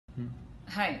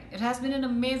Hi, it has been an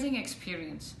amazing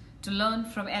experience to learn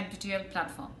from NPTEL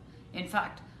platform. In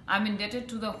fact, I'm indebted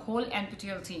to the whole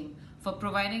NPTEL team for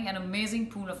providing an amazing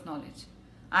pool of knowledge.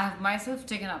 I have myself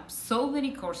taken up so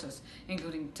many courses,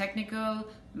 including technical,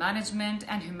 management,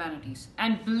 and humanities.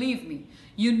 And believe me,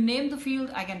 you name the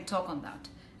field, I can talk on that.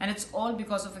 And it's all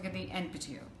because of the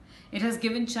NPTEL. It has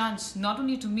given chance not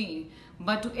only to me,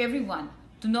 but to everyone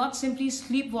to not simply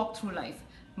sleepwalk through life,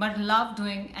 but love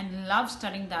doing and love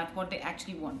studying that what they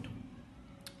actually want to.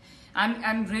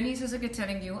 I'm really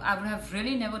telling you, I would have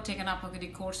really never taken up the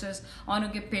courses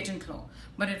on patent law,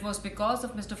 but it was because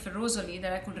of Mr. Ms.ROOHI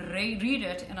that I could read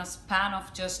it in a span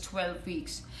of just 12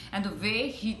 weeks. And the way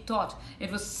he taught,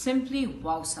 it was simply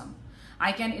wowsome.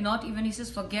 I can not even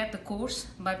forget the course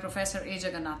by Professor A.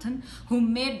 Jagannathan, who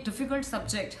made difficult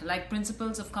subject like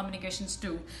Principles of Communications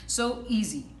 2 so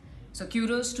easy. So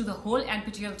kudos to the whole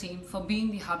NPTEL team for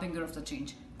being the harbinger of the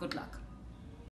change. Good luck.